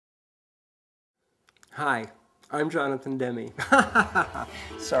Hi, I'm Jonathan Demme.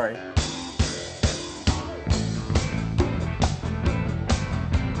 Sorry.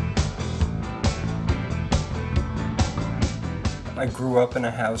 I grew up in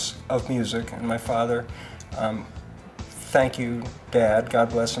a house of music, and my father, thank you, Dad, God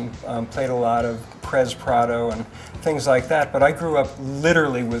bless him, played a lot of Prez Prado and things like that, but I grew up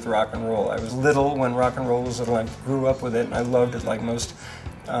literally with rock and roll. I was little when rock and roll was little. I grew up with it, and I loved it like most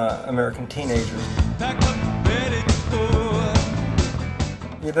American teenagers.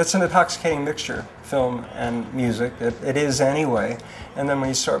 Yeah, that's an intoxicating mixture, film and music. It is anyway. And then when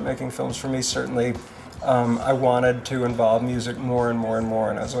you start making films, for me, certainly, I wanted to involve music more and more and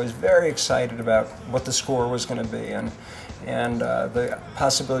more, and I was always very excited about what the score was going to be, and the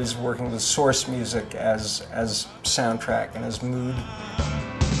possibilities of working with source music as soundtrack and as mood.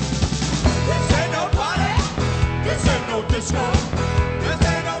 This ain't no party, this ain't no disco, this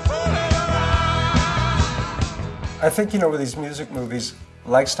ain't no fooling around. I think, with these music movies,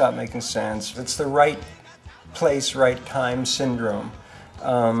 like Stop Making Sense, it's the right place, right time syndrome.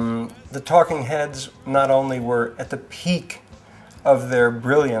 The Talking Heads not only were at the peak of their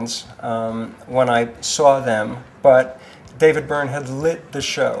brilliance when I saw them, but David Byrne had lit the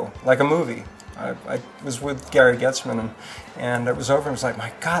show like a movie. I was with Gary Getzman, and it was over, and it was like,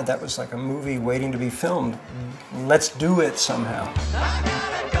 my God, that was like a movie waiting to be filmed. Let's do it somehow.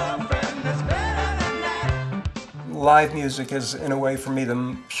 Live music is, in a way, for me,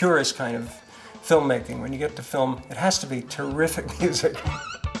 the purest kind of filmmaking. When you get to film, it has to be terrific music.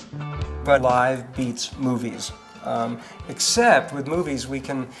 But live beats movies. Except with movies, we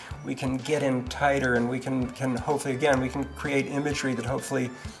can get in tighter, and we can hopefully, again, we can create imagery that hopefully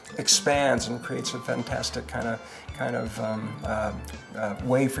expands and creates a fantastic kind of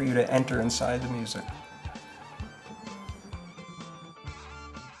way for you to enter inside the music.